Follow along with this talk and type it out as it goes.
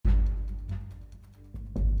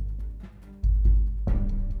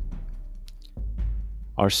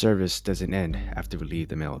Our service doesn't end after we leave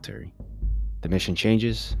the military. The mission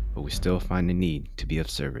changes, but we still find the need to be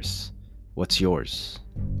of service. What's yours?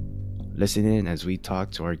 Listen in as we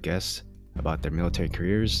talk to our guests about their military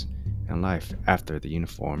careers and life after the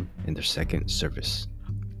uniform in their second service.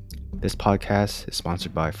 This podcast is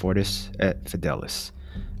sponsored by Fortis et Fidelis,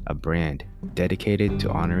 a brand dedicated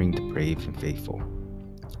to honoring the brave and faithful.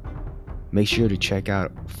 Make sure to check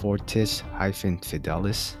out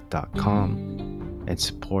fortis-fidelis.com and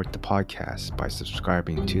support the podcast by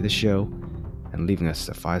subscribing to the show and leaving us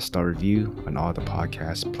a 5-star review on all the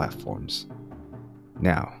podcast platforms.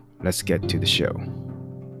 Now, let's get to the show.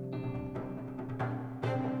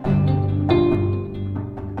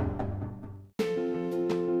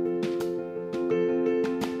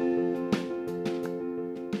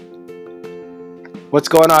 What's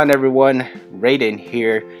going on, everyone? Raiden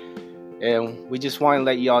here, and we just want to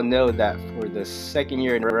let you all know that for the second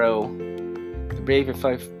year in a row, the Brave and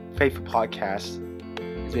Faithful podcast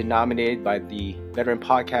has been nominated by the Veteran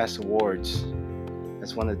Podcast Awards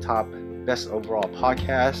as one of the top best overall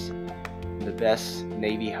podcasts and the best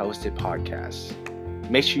Navy hosted podcasts.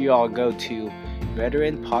 Make sure you all go to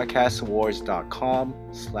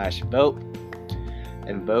veteranpodcastawards.com/vote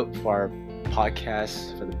and vote for our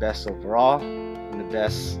podcast for the best overall and the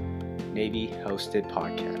best Navy hosted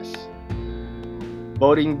podcast.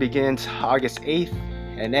 Voting begins August 8th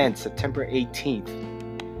and ends September 18th.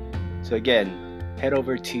 So again, head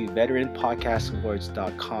over to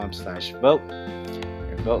veteranpodcastawards.com/vote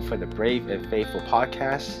and vote for the Brave and Faithful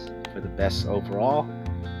podcast for the best overall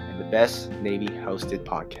and the best Navy hosted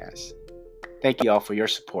podcast. Thank you all for your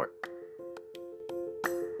support.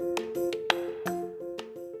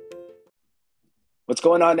 What's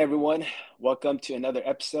going on, everyone? Welcome to another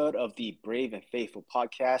episode of the Brave and Faithful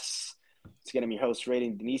podcast. It's again, I'm your host,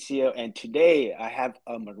 Raiden Denicio, and today I have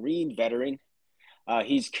a Marine veteran.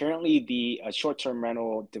 He's currently the short-term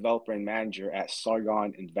rental developer and manager at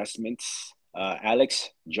Sargon Investments,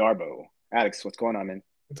 Alex Jarbo. Alex, what's going on, man?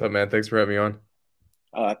 What's up, man? Thanks for having me on.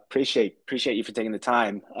 Appreciate you for taking the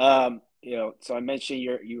time. So I mentioned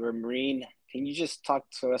you were a Marine. Can you just talk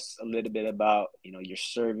to us a little bit about your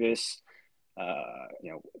service?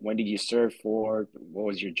 When did you serve for? What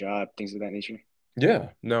was your job? Things of that nature. Yeah,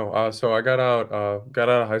 no. So I got out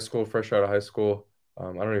of high school, fresh out of high school.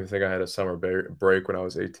 I don't even think I had a summer break when I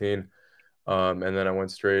was 18. And then I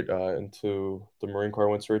went straight into the Marine Corps.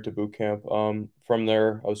 I went straight to boot camp. From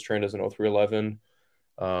there, I was trained as an 0311,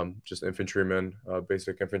 just infantryman,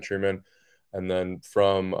 basic infantryman. And then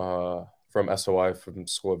from SOI, from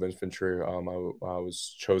School of Infantry, I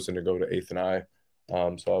was chosen to go to 8th and I.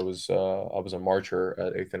 So I was a marcher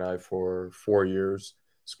at 8th and I for 4 years,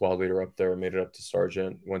 squad leader up there, made it up to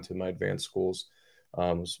sergeant, went to my advanced schools,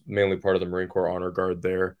 was mainly part of the Marine Corps Honor Guard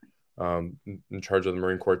there, in charge of the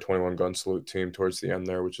Marine Corps 21 gun salute team towards the end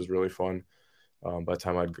there, which was really fun. By the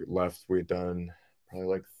time I'd left,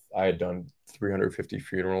 I had done 350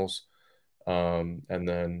 funerals. And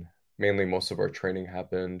then mainly most of our training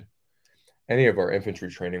happened. Any of our infantry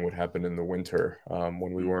training would happen in the winter,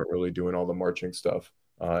 when we weren't really doing all the marching stuff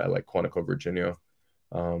at like Quantico, Virginia.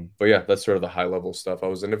 But yeah, that's sort of the high level stuff. I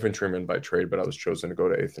was an infantryman by trade, but I was chosen to go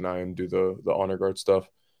to 8th and I and do the honor guard stuff.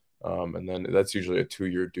 And then that's usually a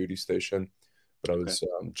 2-year duty station. But I was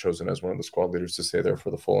chosen as one of the squad leaders to stay there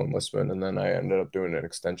for the full enlistment. And then I ended up doing an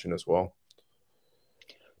extension as well.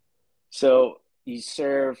 So you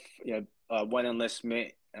serve, one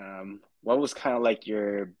enlistment. What was kind of like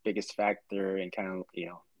your biggest factor in kind of,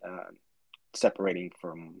 separating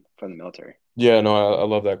from the military? Yeah, no, I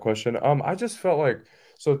love that question. I just felt like,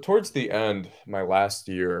 so towards the end, my last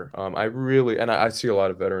year, I really, and I see a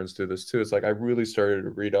lot of veterans do this too. It's like I really started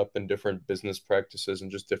to read up in different business practices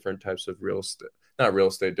and just different types of not real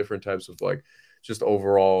estate, different types of like just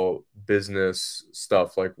overall business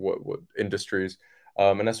stuff, like what industries.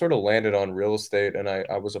 And I sort of landed on real estate, and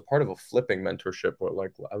I was a part of a flipping mentorship, or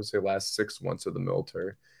like I would say last 6 months of the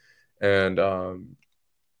military. And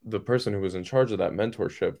the person who was in charge of that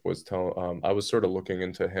mentorship was I was sort of looking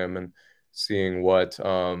into him and seeing what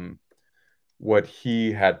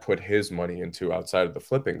he had put his money into outside of the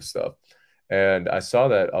flipping stuff. And I saw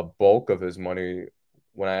that a bulk of his money,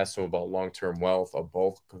 when I asked him about long-term wealth, a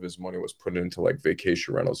bulk of his money was put into like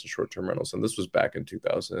vacation rentals and short-term rentals. And this was back in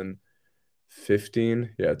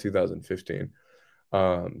 2015. Yeah, 2015.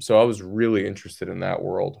 So I was really interested in that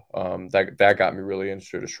world. That got me really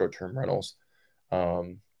interested in short-term rentals.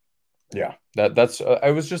 Yeah, that's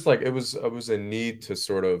I was just like, it was a need to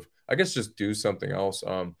sort of, I guess, just do something else.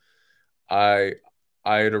 I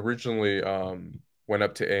had originally went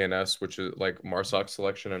up to ANS, which is like MARSOC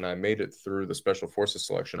selection, and I made it through the Special Forces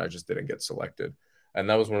selection. I just didn't get selected. And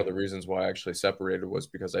that was one of the reasons why I actually separated, was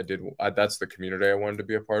because that's the community I wanted to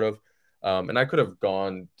be a part of. And I could have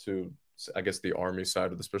gone to, I guess, the Army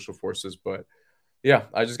side of the Special Forces, but yeah,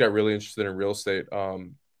 I just got really interested in real estate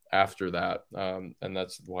after that, and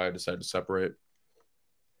that's why I decided to separate.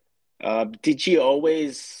 Did you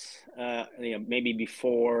always, maybe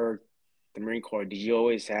before the Marine Corps, did you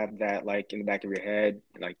always have that like in the back of your head?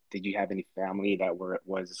 Like, did you have any family that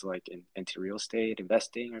was like into real estate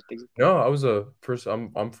investing or things like that? No, I was a first.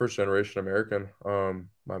 I'm first generation American.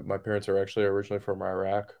 My parents are actually originally from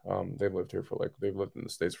Iraq. They've lived in the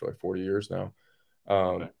States for like 40 years now.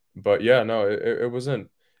 Okay. But yeah, no, it wasn't.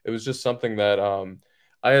 It was just something that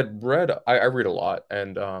I had read. I read a lot,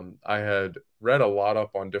 and I had read a lot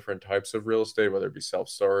up on different types of real estate, whether it be self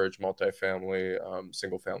storage, multifamily,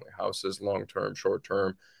 single family houses, long term, short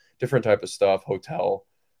term, different type of stuff, hotel.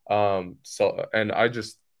 So and I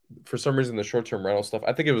just, for some reason, the short term rental stuff,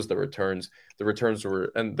 I think it was the returns. The returns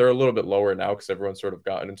were, and they're a little bit lower now because everyone's sort of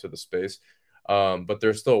gotten into the space. But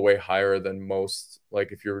they're still way higher than most.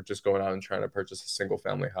 Like if you're just going out and trying to purchase a single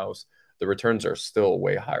family house, the returns are still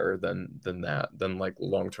way higher than like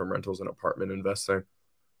long term rentals and apartment investing.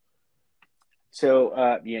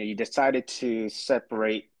 So, you decided to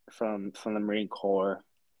separate from the Marine Corps.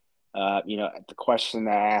 The question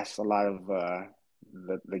that I asked a lot of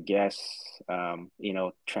the guests,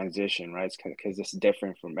 transition, right? Because it's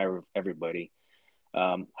different from everybody.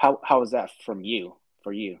 How was that from you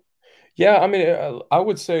for you? Yeah, I mean, I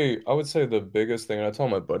would say the biggest thing, and I tell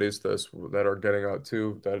my buddies this that are getting out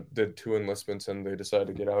too, that did two enlistments and they decided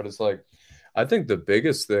to get out, is like, I think the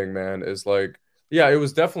biggest thing, man, is like, yeah, it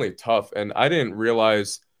was definitely tough, and I didn't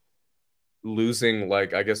realize losing,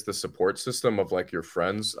 like, I guess the support system of like your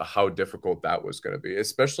friends, how difficult that was going to be,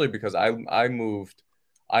 especially because I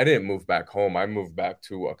didn't move back home. I moved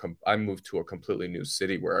to a completely new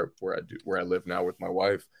city where I live now with my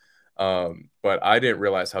wife. But I didn't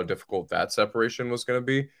realize how difficult that separation was going to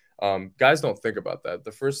be. Guys don't think about that.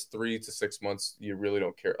 The first 3 to 6 months, you really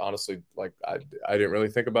don't care. Honestly, like I didn't really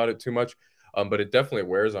think about it too much. But it definitely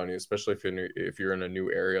wears on you, especially if you're in a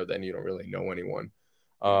new area, then you don't really know anyone.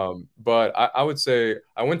 But I would say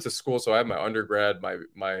I went to school, so I have my undergrad, my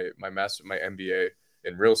master, my MBA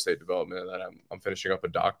in real estate development, and then I'm finishing up a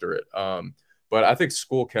doctorate. But I think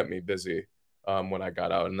school kept me busy when I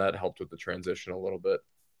got out, and that helped with the transition a little bit.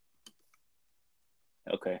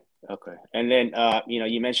 Okay, okay. And then,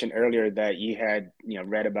 you mentioned earlier that you had,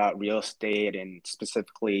 read about real estate and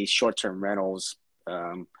specifically short-term rentals.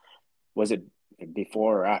 Um, was it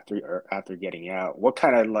before or after getting out? What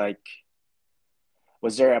kind of like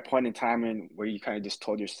was there a point in time where you kind of just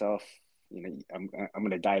told yourself, I'm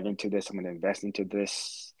going to dive into this, I'm going to invest into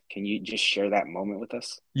this? Can you just share that moment with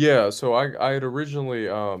us? Yeah, so I'd originally,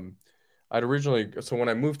 so when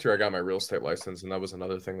I moved here, I got my real estate license, and that was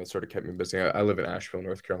another thing that sort of kept me busy. I live in Asheville,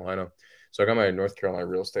 North Carolina, so I got my North Carolina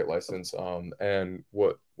real estate license. And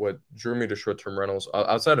what drew me to short-term rentals,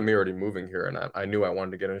 outside of me already moving here, and I knew I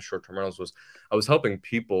wanted to get into short-term rentals, was I was helping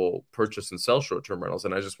people purchase and sell short-term rentals,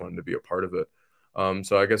 and I just wanted to be a part of it.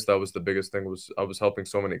 So I guess that was the biggest thing, was I was helping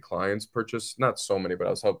so many clients purchase, not so many, but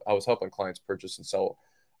I was helping clients purchase and sell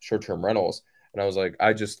short-term rentals. And I was like,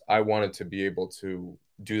 I wanted to be able to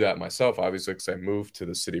do that myself, obviously, because I moved to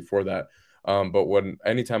the city for that. But when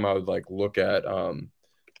anytime I would like look at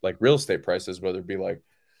like real estate prices, whether it be like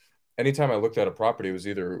anytime I looked at a property, it was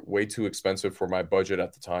either way too expensive for my budget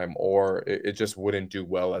at the time, or it just wouldn't do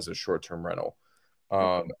well as a short-term rental.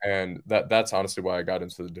 Okay. And that's honestly why I got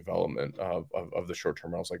into the development of the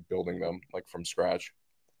short-term rentals, like building them like from scratch.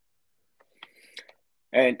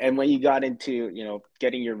 And when you got into,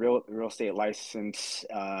 getting your real estate license,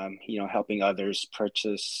 helping others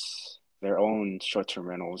purchase their own short-term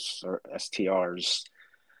rentals or STRs,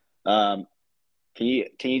 um, can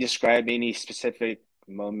you describe any specific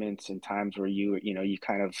moments and times where you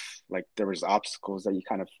kind of like there was obstacles that you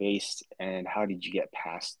kind of faced, and how did you get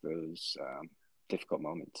past those difficult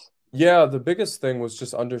moments? Yeah, the biggest thing was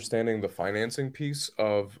just understanding the financing piece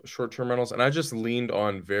of short-term rentals, and I just leaned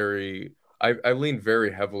on I leaned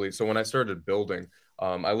very heavily. So when I started building,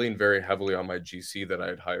 I leaned very heavily on my GC that I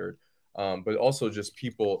had hired, but also just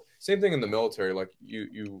people. Same thing in the military. Like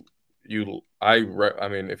I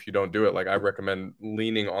mean, if you don't do it, like I recommend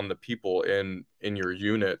leaning on the people in your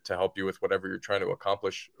unit to help you with whatever you're trying to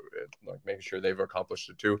accomplish, like making sure they've accomplished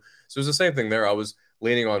it too. So it's the same thing there. I was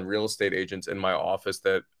leaning on real estate agents in my office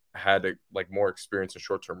that had like more experience in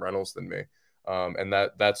short-term rentals than me, and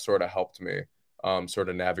that sort of helped me sort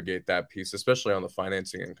of navigate that piece, especially on the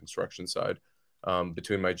financing and construction side.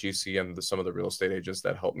 Between my GC and some of the real estate agents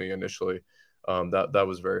that helped me initially, that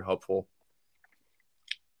was very helpful.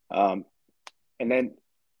 Um, And then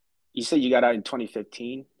you said you got out in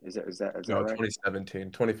 2015. Is that No, right?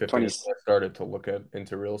 2017. 2015 20. is when I started to look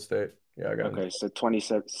into real estate. Yeah, I got into Okay, so yeah,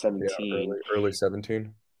 2017. early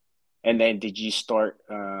 17. And then did you start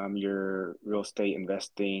your real estate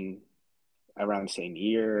investing around the same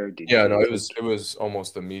year? Did Yeah, did no, it it take? was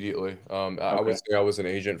almost immediately. I would Okay. say I was an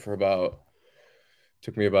agent for about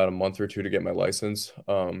took me about a month or two to get my license.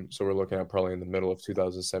 So we're looking at probably in the middle of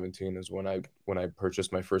 2017 is when I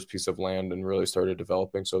purchased my first piece of land and really started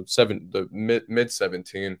developing. So the mid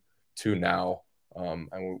 17 to now,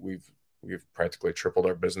 and we've practically tripled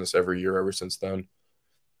our business every year ever since then.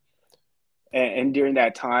 And during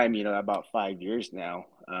that time, about 5 years now,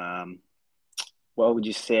 what would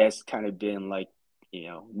you say has kind of been like,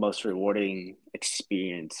 most rewarding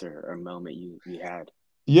experience or moment you had?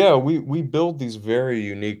 Yeah, we build these very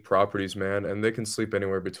unique properties, man, and they can sleep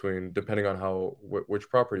anywhere between, depending on which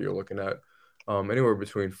property you're looking at, anywhere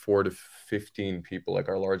between 4 to 15 people. Like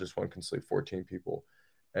our largest one can sleep 14 people,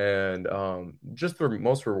 and just the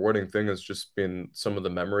most rewarding thing has just been some of the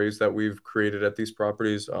memories that we've created at these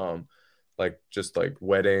properties, like just like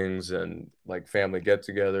weddings and like family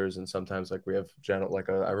get-togethers, and sometimes like we have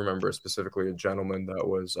I remember specifically a gentleman that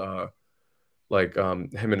was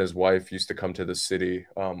him and his wife used to come to the city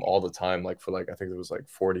all the time, like for like I think it was like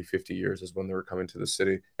 40, 50 years is when they were coming to the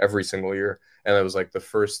city every single year. And it was like the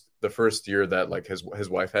first year that like his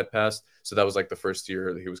wife had passed, so that was like the first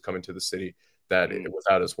year that he was coming to the city that it Mm.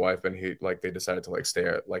 without his wife, and they decided to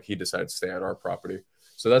like he decided to stay at our property.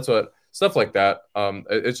 So that's what stuff like that.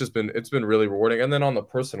 It's been really rewarding. And then on the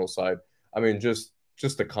personal side, I mean, just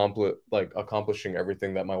accomplishing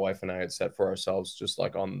everything that my wife and I had set for ourselves, just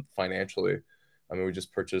like on financially. I mean, we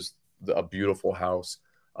just purchased a beautiful house,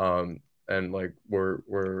 and like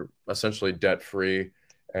we're essentially debt free.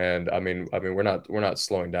 And I mean, we're not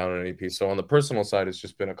slowing down on any piece. So on the personal side, it's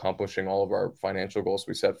just been accomplishing all of our financial goals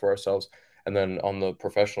we set for ourselves. And then on the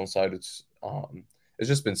professional side, it's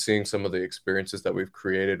just been seeing some of the experiences that we've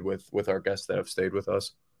created with our guests that have stayed with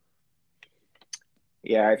us.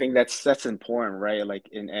 Yeah, I think that's important, right? Like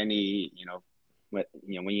in any, when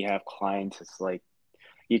you have clients, it's like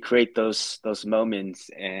you create those moments,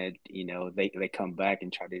 and they come back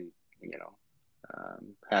and try to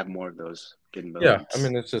have more of those good Yeah, I moments.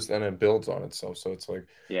 mean, it's just and it builds on itself. So it's like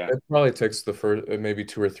Yeah. it probably takes the first maybe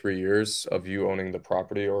 2 or 3 years of you owning the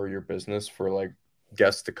property or your business for like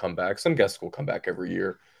guests to come back. Some guests will come back every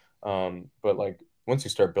year, but like once you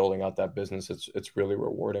start building out that business, it's really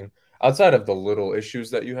rewarding. Outside of the little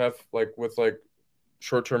issues that you have, like with like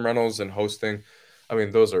short-term rentals and hosting, I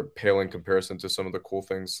mean, those are pale in comparison to some of the cool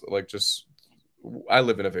things. Like just I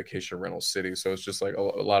live in a vacation rental city, so it's just like a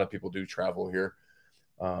lot of people do travel here,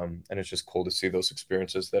 and it's just cool to see those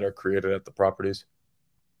experiences that are created at the properties.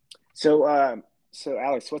 So, so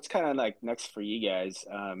Alex, what's kind of like next for you guys?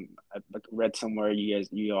 I like, read somewhere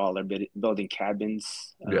you all are building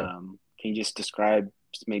cabins. Yeah, Can you just describe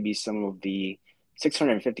maybe some of the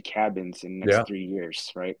 650 cabins in the yeah, next 3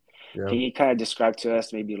 years, right? yeah. Can you kind of describe to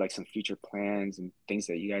us maybe like some future plans and things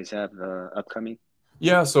that you guys have upcoming?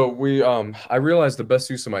 Yeah, so I realized the best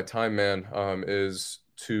use of my time, man, is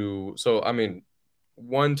to so I mean,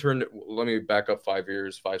 one turned let me back up 5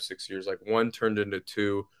 years, 5, 6 years, like one turned into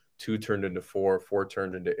two, two turned into four, four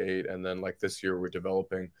turned into eight, and then like this year we're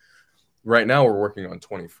developing. Right now we're working on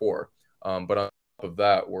 24. But on top of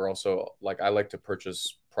that, we're also like I like to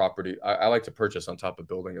purchase property. I like to purchase on top of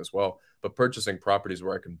building as well, but purchasing properties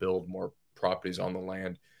where I can build more properties on the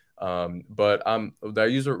land. But I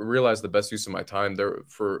realize the best use of my time there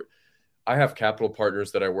for I have capital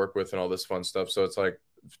partners that I work with and all this fun stuff. So it's like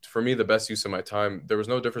for me, the best use of my time, there was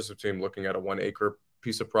no difference between looking at a 1 acre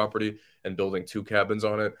piece of property and building 2 cabins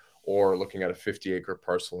on it, or looking at a 50-acre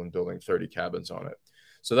parcel and building 30 cabins on it.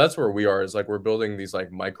 So that's where we are, is like we're building these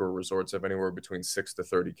like micro resorts of anywhere between 6 to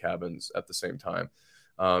 30 cabins at the same time.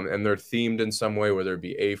 And they're themed in some way, whether it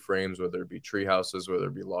be A-frames, whether it be tree houses, whether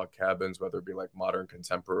it be log cabins, whether it be like modern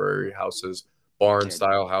contemporary houses, barn Yeah.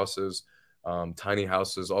 style houses, tiny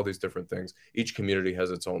houses, all these different things. Each community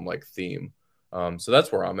has its own like theme. So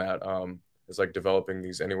that's where I'm at. Is like developing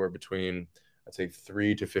these anywhere between I'd say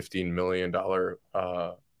 $3 to $15 million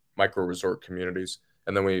micro resort communities,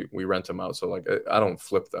 and then we rent them out. So like I don't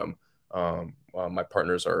flip them. My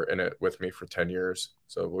partners are in it with me for 10 years,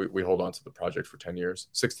 so we hold on to the project for 10 years,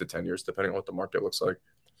 6 to 10 years, depending on what the market looks like.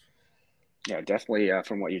 Yeah, definitely.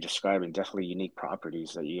 From what you're describing, definitely unique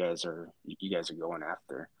properties that you guys are going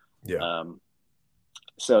after. Yeah. Um,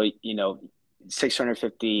 so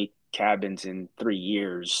 650 cabins in 3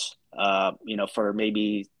 years. For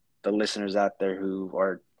maybe the listeners out there who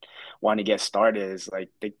are want to get started is like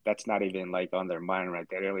that's not even like on their mind, right?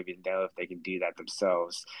 They don't even know if they can do that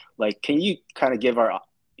themselves. Like, can you kind of give our,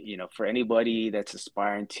 for anybody that's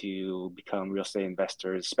aspiring to become real estate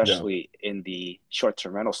investors, Yeah. especially in the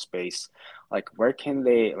short-term rental space, like where can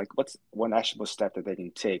they, like what's one actionable step that they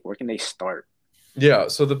can take? Where can they start? Yeah.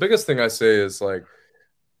 So the biggest thing I say is like,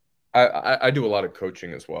 I do a lot of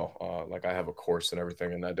coaching as well. Like I have a course and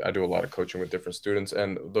everything, and I do a lot of coaching with different students.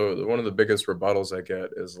 And one of the biggest rebuttals I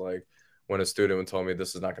get is like when a student would tell me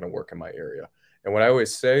this is not going to work in my area. And what I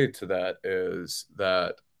always say to that is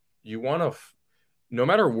that you want to, no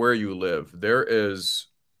matter where you live, there is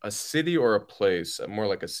a city or a place, more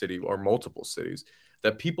like a city or multiple cities,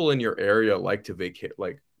 that people in your area like to vacate,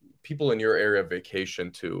 like people in your area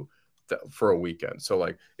vacation to for a weekend. So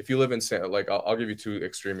like if you live in like I'll give you two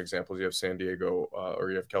extreme examples. You have San Diego or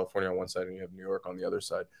you have California on one side and you have New York on the other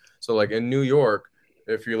side. So like in New York,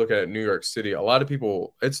 if you look at New York City, a lot of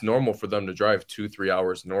people, it's normal for them to drive 2-3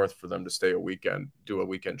 hours north for them to stay a weekend, do a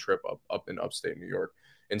weekend trip up in upstate New York.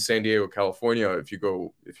 In San Diego, California, if you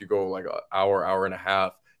go like an hour and a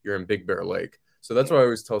half, you're in Big Bear Lake. So that's what I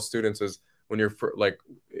always tell students is when you're like,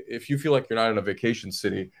 if you feel like you're not in a vacation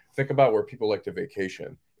city, think about where people like to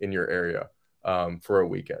vacation in your area for a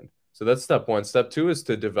weekend. So that's step one. Step two is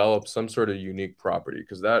to develop some sort of unique property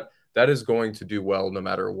because that is going to do well no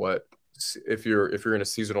matter what. If you're in a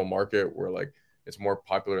seasonal market where like it's more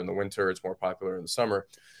popular in the winter, it's more popular in the summer.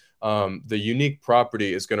 The unique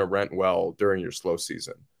property is going to rent well during your slow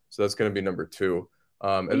season. So that's going to be number two.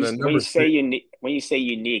 And then When you number say three,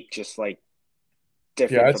 unique, just like yeah,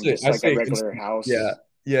 different from just I like a say, regular yeah, house.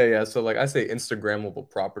 yeah. So like I say, Instagrammable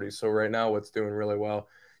properties. So right now, what's doing really well,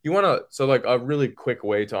 you want to, so like a really quick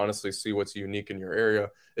way to honestly see what's unique in your area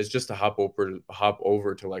is just to hop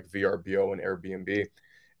over to like VRBO and Airbnb,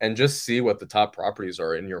 and just see what the top properties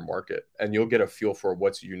are in your market, and you'll get a feel for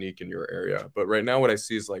what's unique in your area. But right now, what I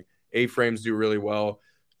see is like A-frames do really well.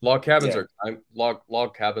 Yeah. Log cabins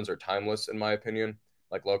are timeless in my opinion.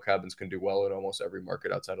 Like log cabins can do well in almost every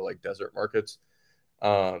market outside of like desert markets.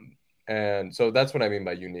 Um, and so that's what I mean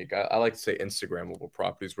by unique. I like to say Instagrammable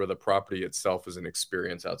properties where the property itself is an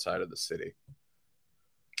experience outside of the city.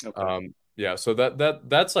 Okay. Yeah, so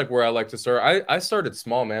that's like where I like to start. I started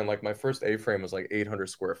small, man. Like my first A-frame was like 800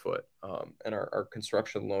 square foot. And our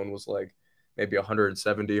construction loan was like maybe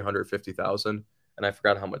 170, 150,000. And I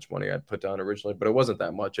forgot how much money I'd put down originally, but it wasn't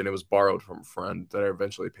that much. And it was borrowed from a friend that I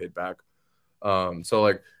eventually paid back. So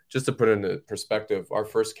like just to put it into perspective, our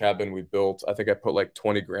first cabin we built, I think I put like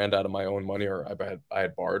 20 grand out of my own money, or I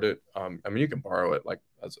had borrowed it. I mean, you can borrow it like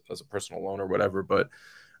as a personal loan or whatever, but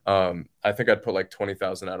I think I'd put like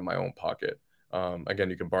 20,000 out of my own pocket. Again,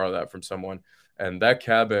 you can borrow that from someone, and that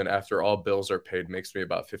cabin, after all bills are paid, makes me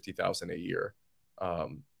about 50,000 a year.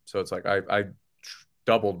 So it's like I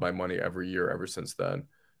doubled my money every year ever since then,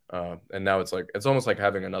 and now it's like it's almost like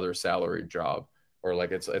having another salary job, or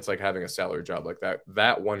like it's like having a salary job like that.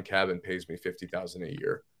 That one cabin pays me 50,000 a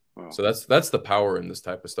year. Wow. So that's the power in this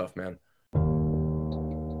type of stuff, man.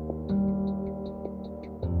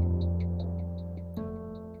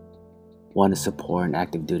 Want to support an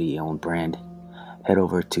active duty owned brand? Head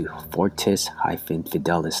over to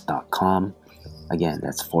fortis-fidelis.com. Again,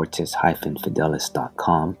 that's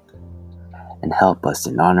fortis-fidelis.com, and help us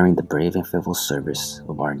in honoring the brave and faithful service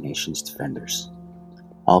of our nation's defenders.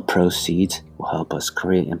 All proceeds will help us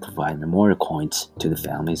create and provide memorial coins to the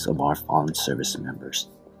families of our fallen service members.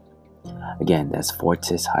 Again, that's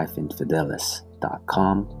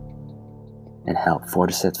fortis-fidelis.com, and help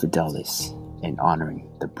Fortis et Fidelis in honoring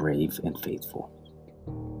the brave and faithful.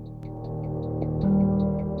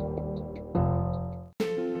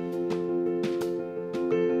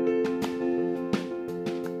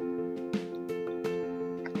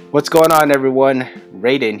 What's going on, everyone?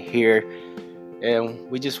 Raiden here,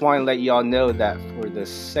 and we just want to let y'all know that for the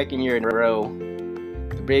second year in a row,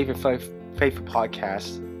 the Brave and Faithful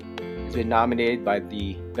podcast has been nominated by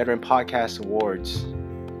the Veteran Podcast Awards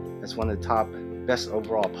as one of the top best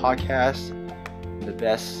overall podcasts, the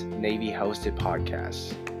best Navy hosted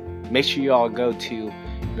podcast. Make sure you all go to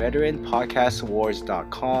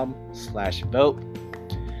veteranpodcastawards.com/vote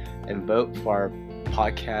and vote for our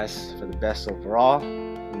podcast for the best overall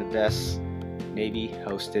and the best Navy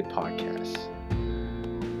hosted podcast.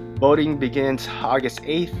 Voting begins August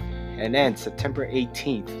 8th and ends September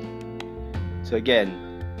 18th. So again,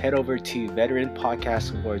 head over to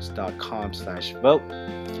veteranpodcastawards.com/vote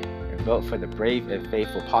and vote for the Brave and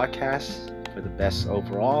Faithful podcast for the best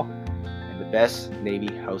overall and the best Navy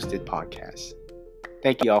hosted podcast.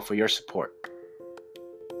 Thank you all for your support.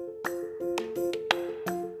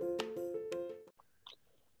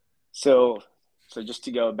 So So just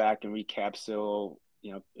to go back and recap, so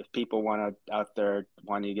if people out there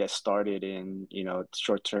want to get started in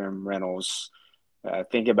short-term rentals,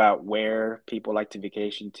 think about where people like to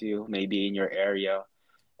vacation to, maybe in your area,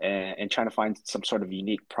 and trying to find some sort of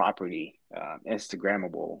unique property,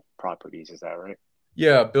 Instagrammable properties. Is that right?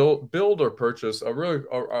 Yeah, build or purchase. A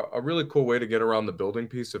really cool way to get around the building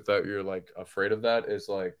piece, if that you're like afraid of that, is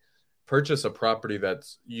like purchase a property that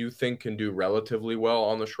you think can do relatively well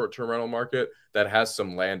on the short-term rental market that has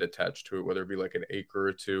some land attached to it, whether it be like an acre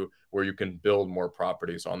or two, where you can build more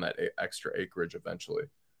properties on that extra acreage eventually.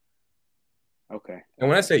 Okay. And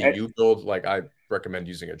when I say you build, like I recommend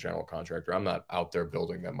using a general contractor. I'm not out there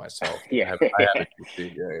building them myself. Yeah. I have a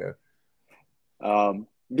GC. Yeah.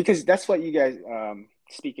 Because that's what you guys,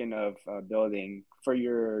 speaking of building for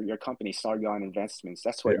your company, Sargon Investments,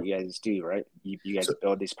 that's what you guys do, right? You guys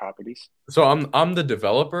build these properties? So I'm the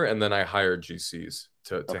developer, and then I hire GCs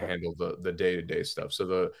to handle the day-to-day stuff.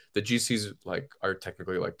 So the GCs like are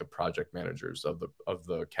technically like the project managers of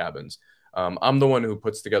the cabins. I'm the one who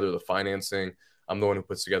puts together the financing. I'm the one who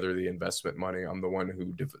puts together the investment money. I'm the one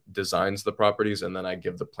who designs the properties, and then I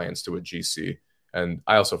give the plans to a GC. And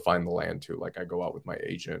I also find the land too. Like I go out with my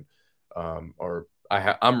agent, or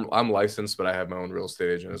I'm licensed, but I have my own real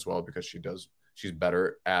estate agent as well, because she's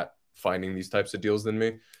better at finding these types of deals than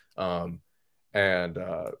me. So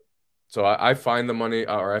I find the money,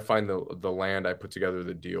 or I find the land, I put together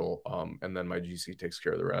the deal, and then my GC takes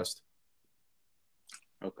care of the rest.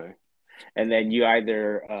 Okay. And then you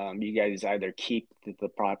guys either keep the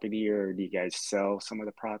property, or do you guys sell some of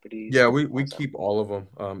the properties? Yeah, we keep all of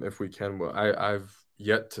them if we can. I've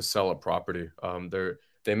yet to sell a property.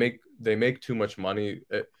 They make too much money.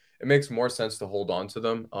 It makes more sense to hold on to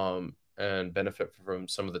them and benefit from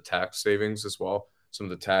some of the tax savings as well, some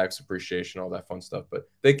of the tax appreciation, all that fun stuff. But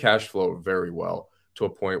they cash flow very well to a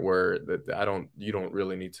point where you don't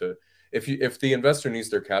really need to. If the investor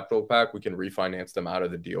needs their capital back, we can refinance them out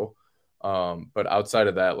of the deal. But outside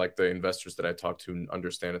of that, like the investors that I talk to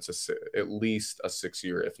understand it's at least a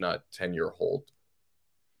 6-year, if not 10-year hold.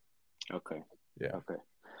 Okay. Yeah. Okay.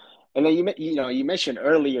 And then you mentioned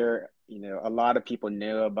earlier, a lot of people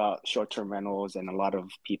know about short-term rentals, and a lot of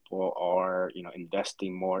people are,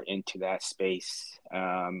 investing more into that space.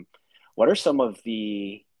 What are some of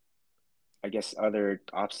the, I guess, other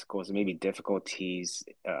obstacles and maybe difficulties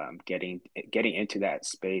getting into that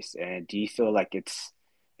space? And do you feel like it's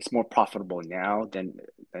more profitable now than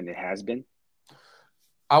it has been?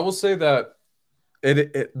 I will say that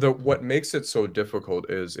what makes it so difficult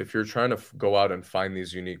is if you're trying to go out and find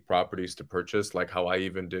these unique properties to purchase, like how I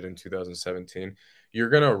even did in 2017, you're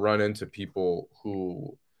going to run into people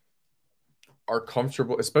who are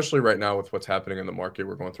comfortable, especially right now with what's happening in the market.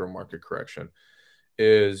 We're going through a market correction.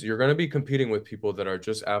 Is you're going to be competing with people that are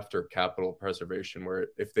just after capital preservation, where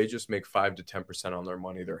if they just make 5 to 10% on their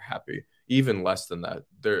money, they're happy. Even less than that,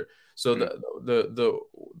 for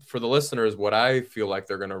the listeners, what I feel like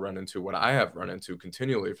they're going to run into, what I have run into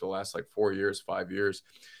continually for the last like 4 years, 5 years,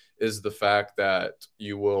 is the fact that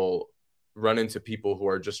you will run into people who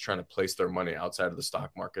are just trying to place their money outside of the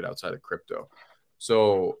stock market, outside of crypto.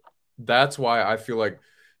 So that's why I feel like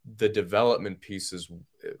the development piece is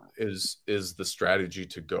the strategy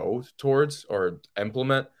to go towards or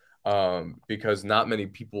implement, because not many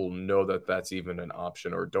people know that that's even an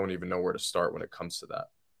option, or don't even know where to start when it comes to that.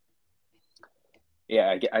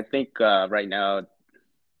 Yeah, I think right now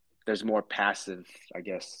there's more passive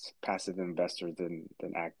investors than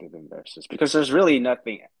active investors, because there's really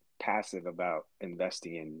nothing passive about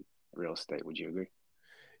investing in real estate. Would you agree?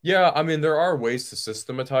 Yeah, I mean, there are ways to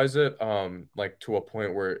systematize it, like to a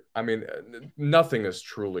point where, I mean, nothing is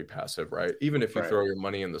truly passive, right? Even if you throw your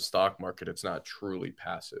money in the stock market, it's not truly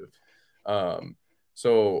passive.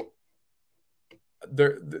 So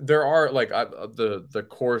there are like the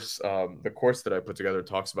course that I put together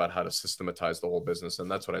talks about how to systematize the whole business, and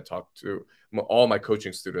that's what I talk to all my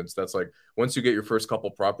coaching students. That's like, once you get your first couple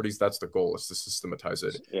properties, that's the goal, is to systematize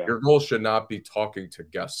it. Yeah. Your goal should not be talking to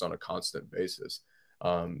guests on a constant basis.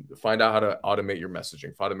 Find out how to automate your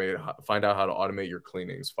messaging, find out how to automate your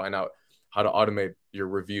cleanings, find out how to automate your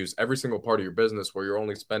reviews, every single part of your business, where you're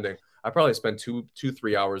only spending, I probably spend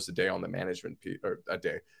 2-3 hours a day on the management piece, or a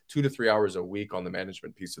day, 2 to 3 hours a week on the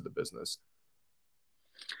management piece of the business.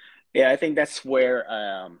 Yeah, I think that's where,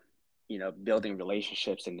 building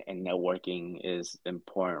relationships and networking is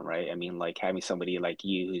important, right? I mean, like having somebody like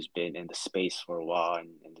you who's been in the space for a while and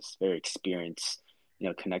is very experienced,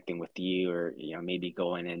 connecting with you, or, maybe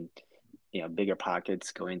going in, bigger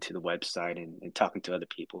pockets, going to the website and talking to other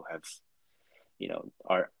people who have,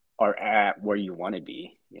 are at where you want to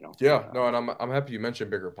be, Yeah, no, and I'm happy you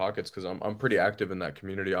mentioned Bigger Pockets because I'm pretty active in that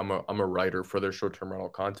community. I'm a writer for their short-term rental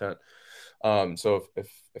content. So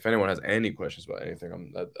if anyone has any questions about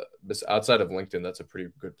anything, outside of LinkedIn, that's a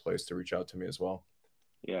pretty good place to reach out to me as well.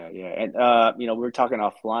 Yeah. And we were talking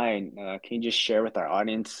offline. Can you just share with our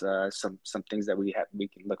audience some things that we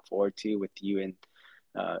can look forward to with you and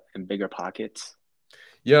Bigger Pockets?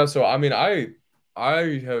 Yeah, so I mean, I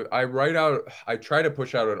try to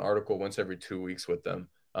push out an article once every 2 weeks with them.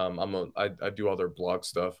 I do all their blog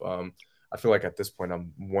stuff. I feel like at this point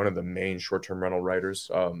I'm one of the main short-term rental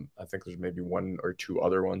writers. I think there's maybe one or two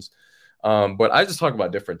other ones. But I just talk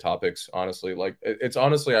about different topics, honestly. Like it's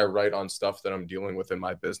honestly, I write on stuff that I'm dealing with in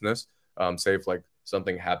my business. Say if like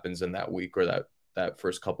something happens in that week or that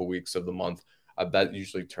first couple weeks of the month, that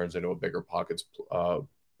usually turns into a Bigger Pockets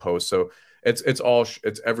post. So it's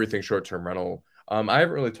everything short-term rental. I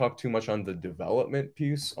haven't really talked too much on the development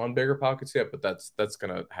piece on Bigger Pockets yet, but that's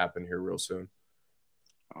gonna happen here real soon.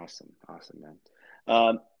 Awesome, man.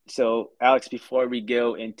 So Alex, before we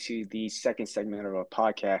go into the second segment of our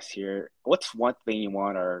podcast here, what's one thing you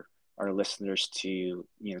want our listeners to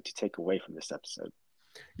take away from this episode?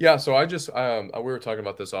 Yeah, so I just we were talking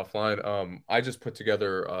about this offline. I just put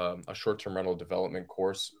together a short-term rental development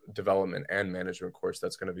and management course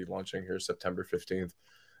that's going to be launching here September 15th.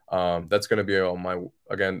 That's going to be on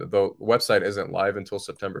again, the website isn't live until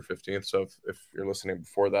September 15th. So if you're listening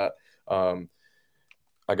before that,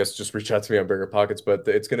 I guess just reach out to me on Bigger Pockets, but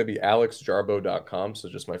it's going to be alexjarbo.com. So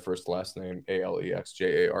just my first last name,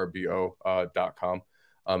 ALEXJARBO.com.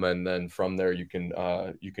 And then from there, you can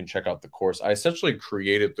check out the course. I essentially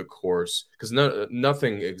created the course because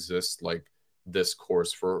nothing exists like this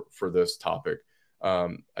course for this topic.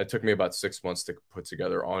 It took me about 6 months to put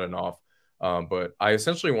together on and off. But I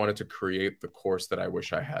essentially wanted to create the course that I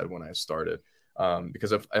wish I had when I started.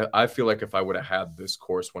 Because I feel like if I would have had this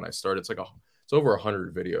course when I started, it's over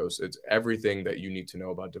 100 videos. It's everything that you need to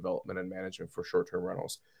know about development and management for short-term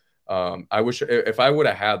rentals. I wish if I would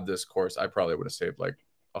have had this course, I probably would have saved like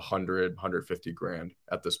 150 grand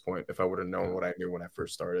at this point if I would have known what I knew when I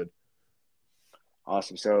first started.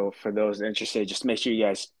 Awesome. So for those interested, just make sure you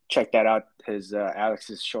guys check that out. His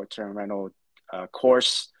Alex's short-term rental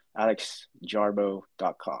course,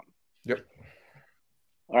 alexjarbo.com. Yep.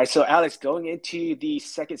 All right, so Alex, going into the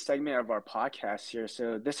second segment of our podcast here.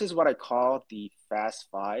 So this is what I call the Fast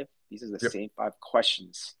Five. These are the same 5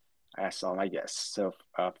 questions I ask all my guests. So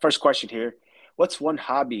first question here, what's one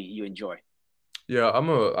hobby you enjoy? Yeah,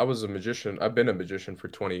 I was a magician. I've been a magician for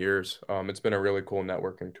 20 years. It's been a really cool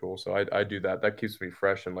networking tool. So I do that. That keeps me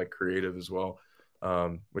fresh and like creative as well.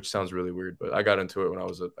 Which sounds really weird, but I got into it when I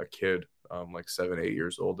was a kid, like 7, 8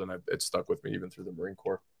 years old, and it stuck with me even through the Marine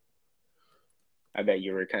Corps. I bet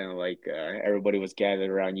you were kind of like everybody was gathered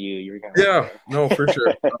around you. You were kind of no, for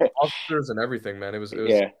sure. Officers and everything, man. It was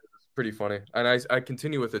pretty funny, and I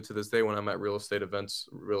continue with it to this day when I'm at real estate events,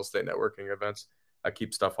 real estate networking events. I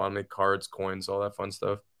keep stuff on me, cards, coins, all that fun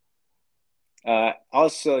stuff.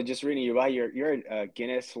 Also, just reading you about, you're a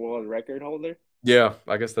Guinness World Record holder. Yeah,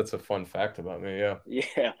 I guess that's a fun fact about me. Yeah.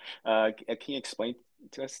 Yeah. Can you explain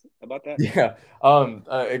to us about that? Yeah.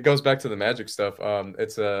 It goes back to the magic stuff.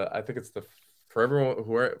 It's I think it's for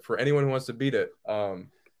anyone who wants to beat it.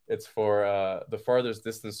 It's for the farthest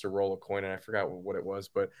distance to roll a coin, and I forgot what it was,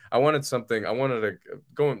 but I wanted to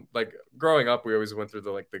go like growing up, we always went through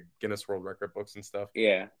the Guinness World Record books and stuff.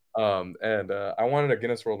 Yeah. And I wanted a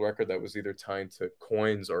Guinness World Record that was either tied to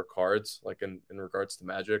coins or cards, like in regards to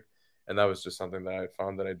magic, and that was just something that I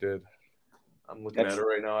found that I did. I'm looking at it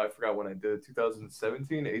right now. I forgot when I did it.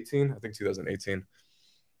 2017, 18, I think 2018.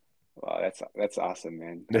 Wow, that's awesome,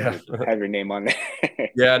 man. Yeah. Have your name on there.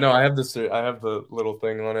 Yeah, no, I have I have the little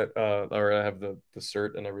thing on it, or I have the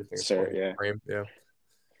cert and everything. Cert, yeah. Frame. Yeah.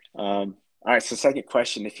 All right, so second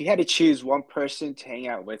question. If you had to choose one person to hang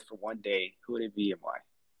out with for one day, who would it be and why?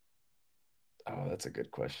 Oh, that's a good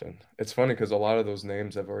question. It's funny because a lot of those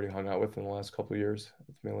names I've already hung out with in the last couple of years.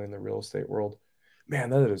 It's mainly in the real estate world.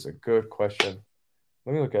 Man, that is a good question.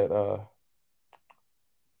 Let me look at do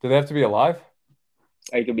they have to be alive?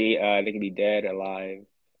 They could be dead, alive.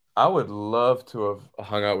 I would love to have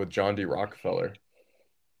hung out with John D. Rockefeller.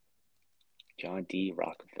 John D.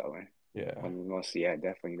 Rockefeller. Yeah. Yeah,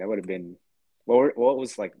 definitely. That would have been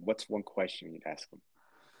what's one question you'd ask him?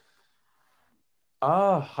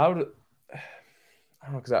 I don't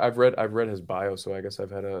know, because I've read his bio, so I guess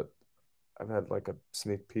I've had like a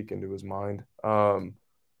sneak peek into his mind. So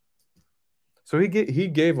he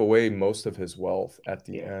gave away most of his wealth at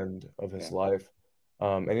the end of his life,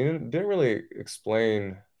 and he didn't really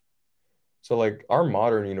explain So like our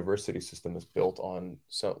modern university system is built on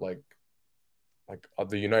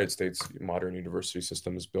the United States modern university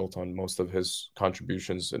system is built on most of his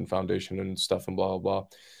contributions and foundation and stuff and blah blah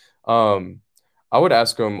blah. I would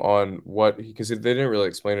ask him on what because they didn't really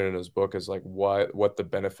explain it in his book as like what the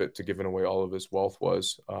benefit to giving away all of his wealth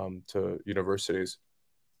was to universities.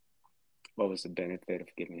 What was the benefit of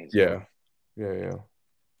giving his Yeah, yeah.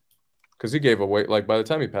 Because he gave away like by the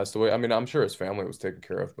time he passed away. I mean, I'm sure his family was taken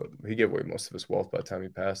care of, but he gave away most of his wealth by the time he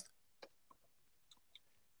passed.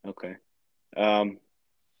 Okay.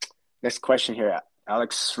 Next question here,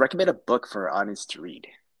 Alex. Recommend a book for our audience to read.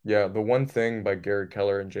 Yeah, The One Thing by Gary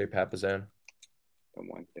Keller and Jay Papasan. The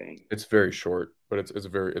One Thing. It's very short, but it's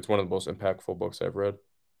one of the most impactful books I've read.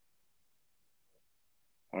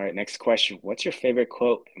 All right, next question. What's your favorite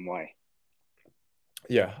quote and why?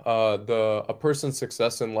 Yeah, a person's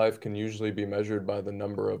success in life can usually be measured by the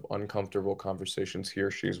number of uncomfortable conversations he or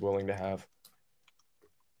she is willing to have.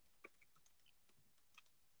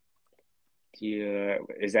 Yeah,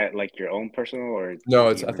 is that like your own personal or No,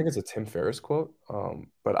 I think it's a Tim Ferriss quote.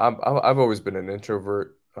 But I've always been an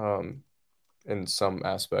introvert in some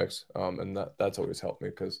aspects, and that's always helped me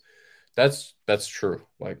because that's true.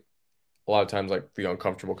 Like a lot of times, like the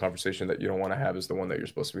uncomfortable conversation that you don't want to have is the one that you're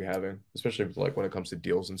supposed to be having, especially like when it comes to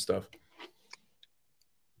deals and stuff.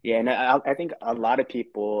 Yeah, and I think a lot of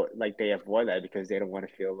people like they avoid that because they don't want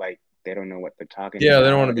to feel like they don't know what they're talking Yeah, about. they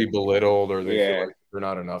don't want to be belittled or they Yeah. feel like they're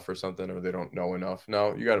not enough or something or they don't know enough.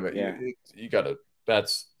 No, you gotta Yeah. you gotta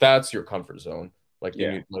that's your comfort zone. Like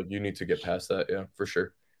Yeah. you need to get past that. Yeah, for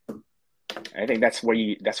sure. I think that's where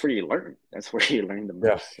you learn. That's where you learn the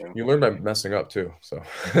most. Yeah, So. you learn by messing up too. So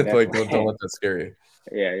it's like don't let that scare you.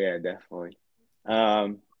 Yeah, definitely.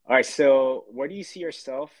 All right, so where do you see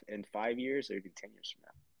yourself in 5 years or even 10 years from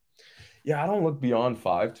now? Yeah, I don't look beyond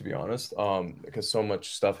 5 to be honest, because so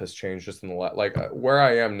much stuff has changed just in the where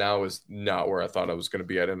I am now is not where I thought I was going to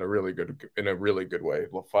be at in a really good way.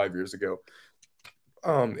 Well, 5 years ago,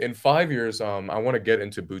 in 5 years, I want to get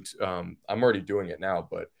into I'm already doing it now,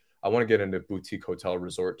 but I want to get into boutique hotel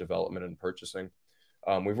resort development and purchasing.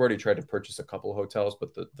 We've already tried to purchase a couple of hotels,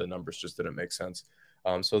 but the numbers just didn't make sense.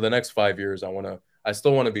 So the next 5 years, I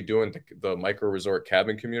still want to be doing the micro resort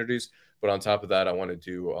cabin communities, but on top of that, I want to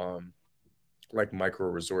do like micro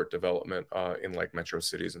resort development in like metro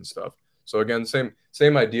cities and stuff. So again, same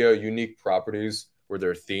idea, unique properties where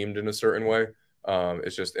they're themed in a certain way.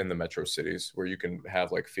 It's just in the metro cities where you can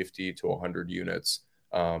have like 50 to 100 units,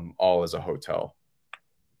 all as a hotel.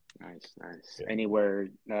 Nice. Yeah. Anywhere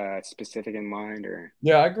specific in mind or?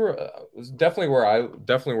 Yeah, I grew up definitely where I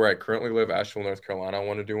currently live, Asheville, North Carolina. I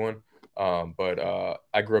want to do one. But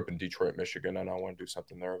I grew up in Detroit, Michigan, and I want to do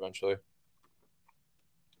something there eventually.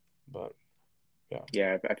 But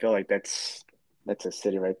yeah, I feel like that's a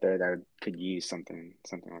city right there that could use something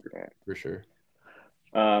like that. For sure.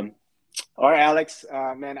 All right, Alex,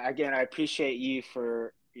 man, again, I appreciate you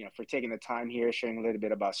for taking the time here, sharing a little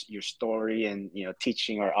bit about your story and,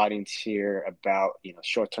 teaching our audience here about,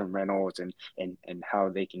 short-term rentals and how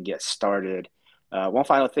they can get started. One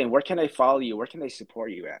final thing, where can they follow you? Where can they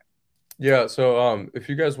support you at? Yeah, so if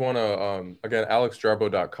you guys want to, again,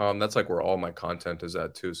 alexjarbo.com, that's like where all my content is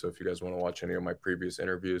at too. So if you guys want to watch any of my previous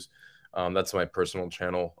interviews, that's my personal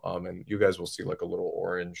channel. And you guys will see like a little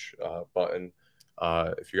orange button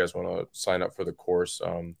if you guys want to sign up for the course.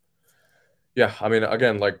 Yeah, I mean,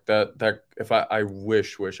 again, like that if I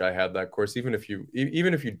wish I had that course, even if you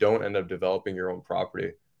don't end up developing your own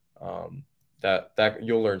property, that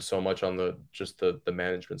you'll learn so much on the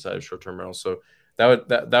management side of short-term rentals. So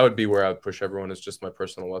that would be where I would push everyone. Is just my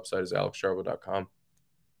personal website is alexjarbo.com.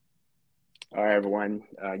 All right, everyone.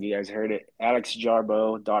 You guys heard it.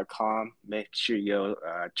 alexjarbo.com. Make sure you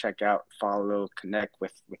check out, follow, connect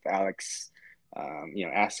with Alex.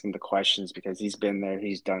 Ask him the questions because he's been there,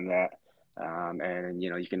 he's done that. And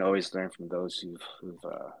you can always learn from those who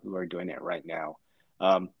are doing it right now.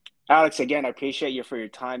 Alex, again, I appreciate you for your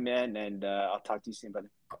time, man, and I'll talk to you soon,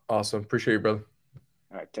 brother. Awesome. Appreciate you, brother.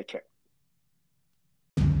 All right, take care.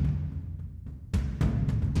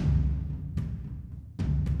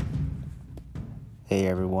 Hey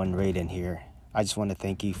everyone, Raiden here. I just want to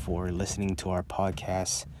thank you for listening to our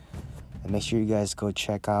podcast. And make sure you guys go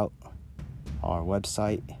check out our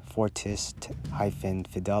website,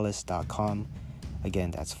 fortis-fidelis.com.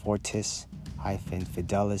 Again, that's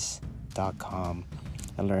fortis-fidelis.com,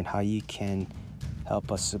 and learn how you can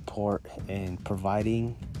help us support in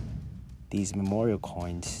providing these memorial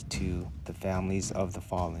coins to the families of the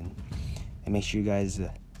fallen. And make sure you guys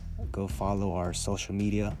go follow our social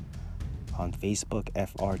media on Facebook,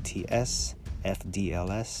 FRTS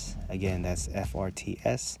FDLS. Again, that's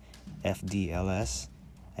FRTS FRTS_FDLS,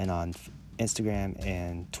 and on Instagram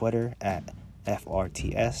and Twitter at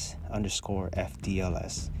FRTS_FDLS.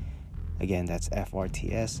 Again, that's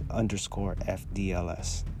FRTS_FDLS.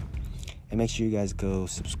 And make sure you guys go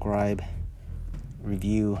subscribe,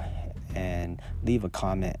 review, and leave a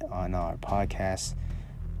comment on our podcast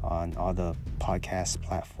on all the podcast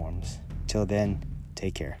platforms. Till then,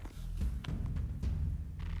 take care.